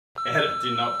Edit,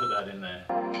 do not put that in there.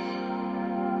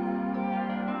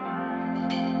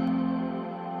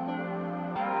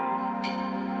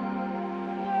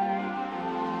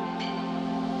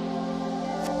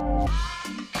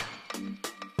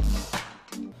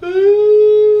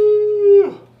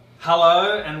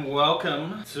 Hello and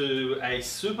welcome to a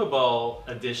Super Bowl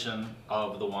edition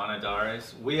of the Wino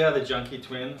Diaries. We are the Junkie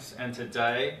Twins and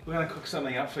today we're going to cook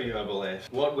something up for you, I believe.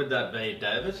 What would that be,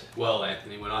 David? Well,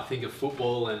 Anthony, when I think of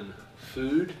football and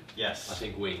food, yes, I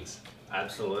think wings.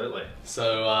 Absolutely.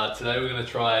 So today we're going to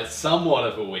try somewhat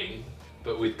of a wing,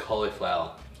 but with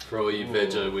cauliflower. For all you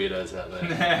veggie weirdos out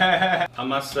there. I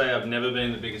must say I've never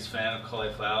been the biggest fan of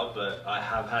cauliflower, but I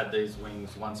have had these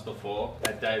wings once before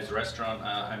at Dave's restaurant,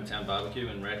 Hometown Barbecue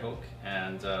in Red Hook,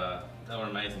 and they were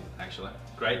amazing actually.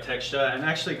 Great texture and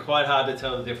actually quite hard to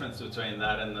tell the difference between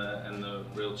that and the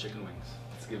real chicken wings.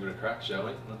 Let's give it a crack, shall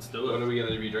we? Let's do it. What are we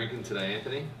going to be drinking today,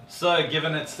 Anthony? So,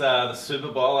 given it's the Super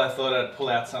Bowl, I thought I'd pull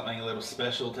out something a little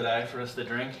special today for us to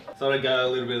drink. Thought I'd go a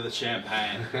little bit of the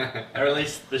champagne, or at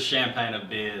least the champagne of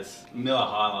beers. Miller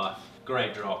High Life.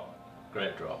 Great drop.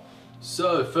 Great drop.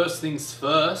 So, first things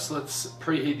first, let's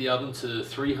preheat the oven to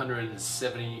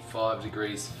 375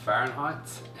 degrees Fahrenheit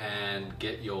and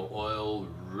get your oil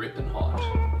ripping hot.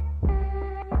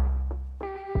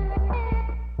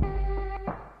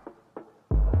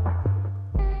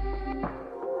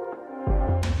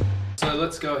 So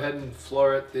let's go ahead and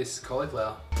floret this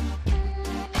cauliflower.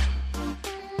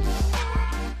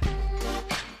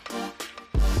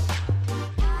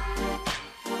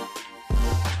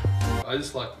 I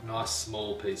just like nice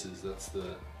small pieces, that's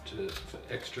for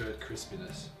extra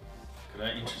crispiness. Could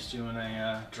I interest you in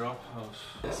a drop of...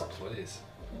 Yes, please.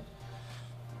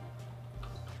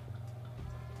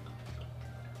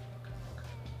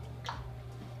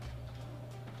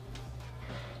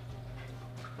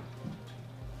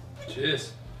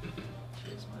 Cheers.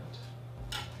 Cheers,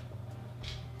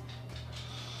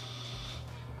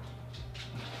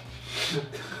 mate.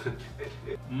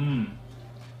 Mmm.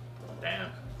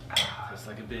 Damn. Tastes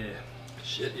like a beer.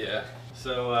 Shit, yeah.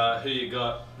 So, who you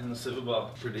got in the Super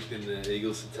Bowl? Predicting the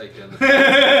Eagles to take down the...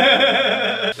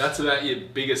 That's about your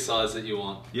biggest size that you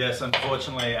want. Yes,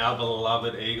 unfortunately our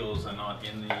beloved Eagles are not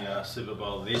in the Super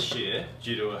Bowl this year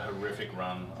due to a horrific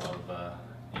run of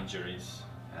injuries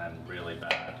and really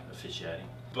bad officiating.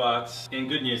 But in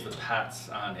good news, the Pats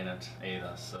aren't in it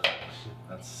either, so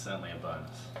that's certainly a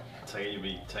bonus. So you'll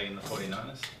be taking the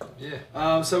 49ers?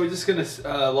 Yeah. So we're just going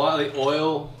to lightly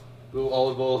oil, a little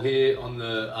olive oil here on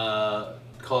the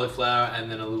cauliflower, and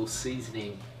then a little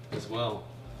seasoning as well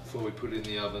before we put it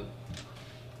in the oven.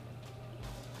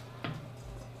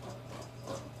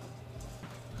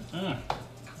 Mm.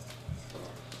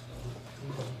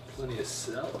 Plenty of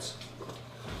salt.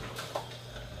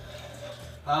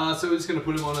 So we're just going to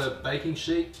put them on a baking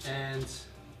sheet and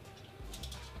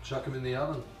chuck them in the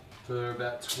oven for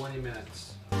about 20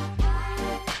 minutes.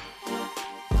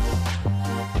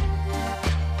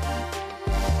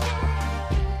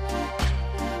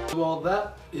 While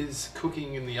that is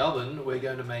cooking in the oven, we're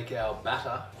going to make our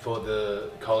batter for the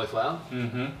cauliflower.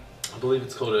 Mm-hmm. I believe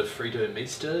it's called a frito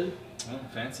misto. Oh,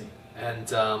 fancy.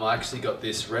 And I actually got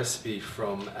this recipe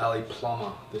from Ali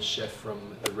Plummer, the chef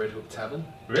from the Red Hook Tavern.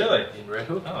 Really? In Red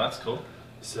Hook. Oh, that's cool.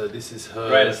 So this is her...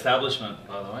 Great establishment,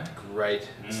 by the way. Great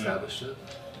establishment.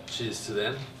 Cheers to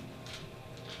them.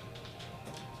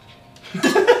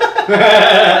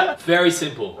 Very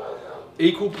simple.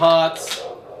 Equal parts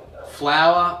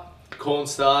flour,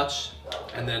 cornstarch,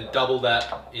 and then double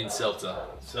that in seltzer.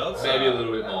 Seltzer? Maybe a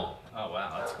little bit more. Oh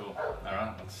wow, that's cool.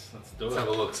 Alright, let's do it. Let's have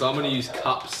a look. So I'm going to use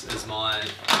cups as my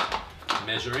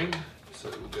measuring. So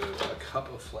we'll go a cup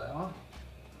of flour,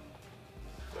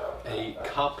 a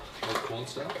cup of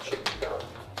cornstarch.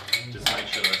 Just make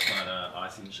sure that's not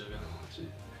icing sugar.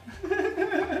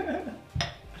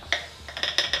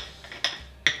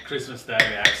 Christmas Day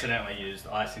we accidentally used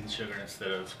icing sugar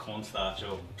instead of cornstarch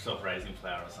or self-raising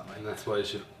flour or something. And that's why you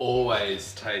should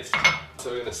always taste.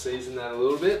 So we're going to season that a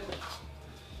little bit.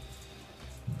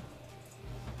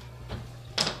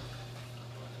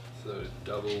 So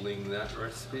doubling that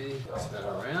recipe, mix that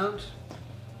around.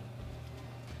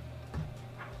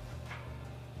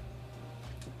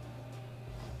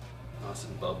 Nice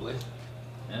and bubbly.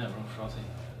 Yeah, real frothy.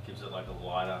 Gives it like a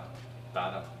lighter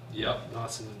batter. Yep,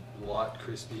 nice and light,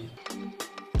 crispy.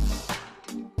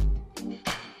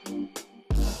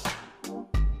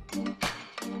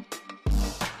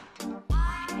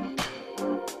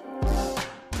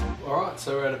 Alright,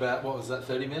 so we're at about, what was that,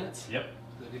 30 minutes? Yep.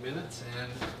 30 minutes,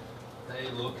 and they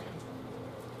look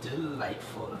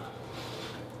delightful.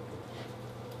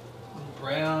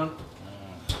 Brown,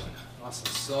 nice Nice and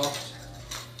soft.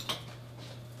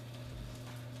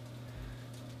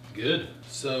 Good.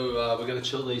 So we're going to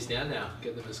chill these down now.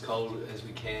 Get them as cold as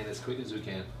we can, as quick as we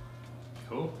can.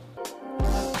 Cool.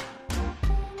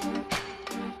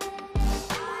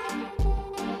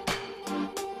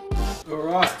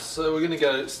 Alright, so we're going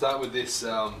to start with this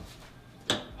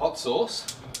hot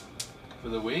sauce for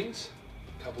the wings.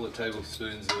 A couple of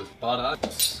tablespoons of butter.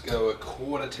 Let's go a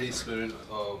 1/4 teaspoon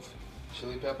of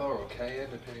chili pepper or cayenne,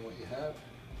 depending what you have.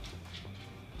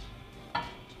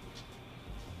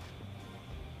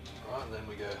 Alright, and then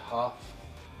we go 1/2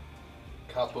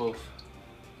 cup of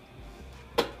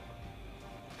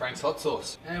Frank's hot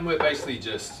sauce. And we're basically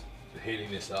just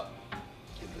heating this up.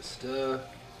 Give it a stir.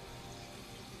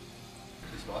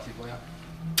 Too spicy for you?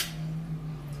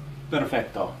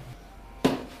 Perfecto.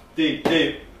 Deep,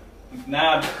 deep.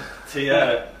 Nab to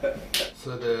you.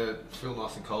 So they feel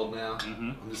nice and cold now.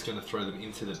 Mm-hmm. I'm just going to throw them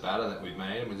into the batter that we've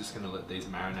made, and we're just going to let these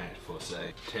marinate for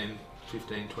say 10,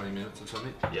 15, 20 minutes or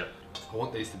something. Yep. I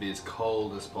want these to be as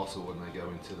cold as possible when they go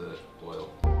into the oil.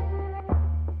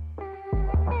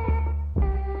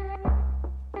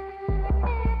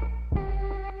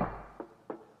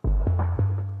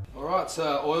 Alright,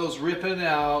 so oil's ripping,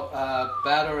 our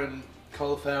batter and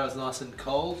cauliflower is nice and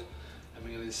cold, and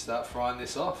we're going to just start frying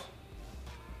this off.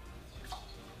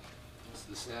 That's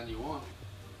the sound you want.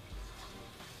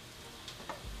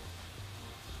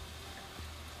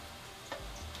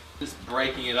 Just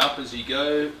breaking it up as you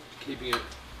go, keeping it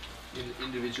in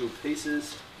individual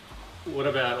pieces. What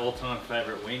about all-time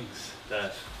favourite wings,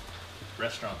 Dave?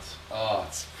 Restaurants. Oh,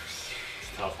 it's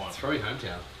It's a tough one. It's probably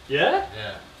hometown. Yeah?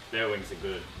 Yeah. Their wings are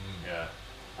good. Yeah.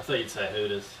 I thought you'd say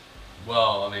Hooters.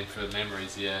 Well, I mean, for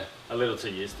memories, yeah. A little too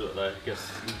used to it though, I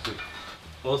guess.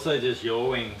 Also just your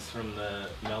wings from the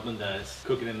Melbourne days.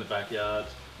 Cooking in the backyard,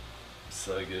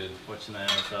 So good. watching the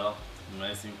NFL.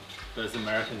 Amazing. Those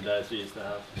American days we used to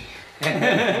have.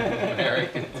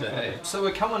 American Day. So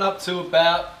we're coming up to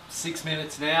about 6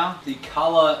 minutes now. The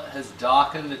colour has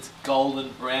darkened, it's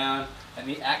golden brown, and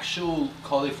the actual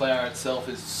cauliflower itself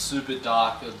is super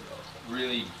dark, a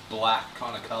really black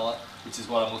kind of colour, which is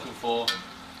what I'm looking for.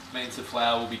 Means the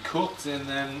flour will be cooked, and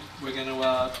then we're going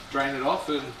to drain it off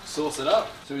and sauce it up.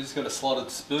 So we just got a slotted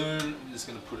spoon. I'm just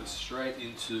going to put it straight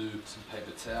into some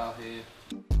paper towel here.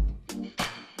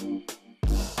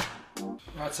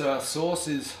 Right, so our sauce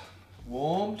is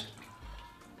warmed.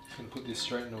 I'm going to put this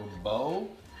straight into a bowl.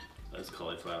 Those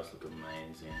cauliflowers look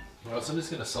amazing. Right, so I'm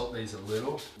just going to salt these a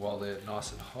little while they're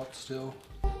nice and hot still.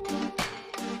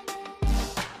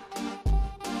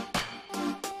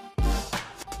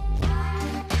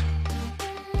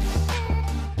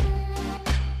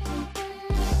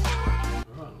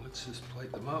 Alright, let's just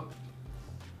plate them up.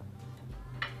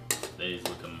 These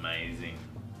look amazing.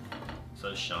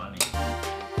 So shiny.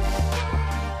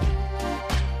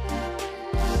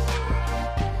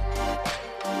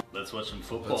 Let's watch some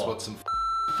football. Let's watch some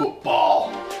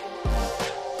football.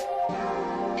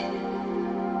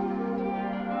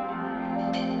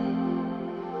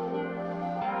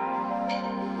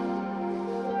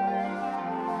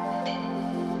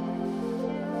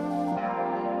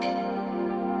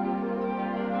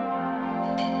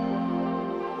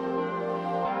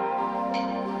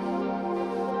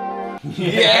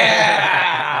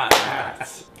 Yeah!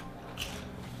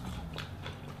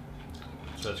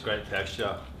 Such great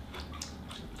texture.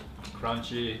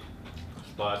 Crunchy,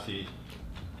 spicy,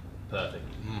 perfect.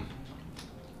 Mm.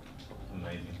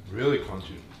 Amazing. Really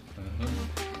crunchy.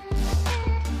 Mm-hmm.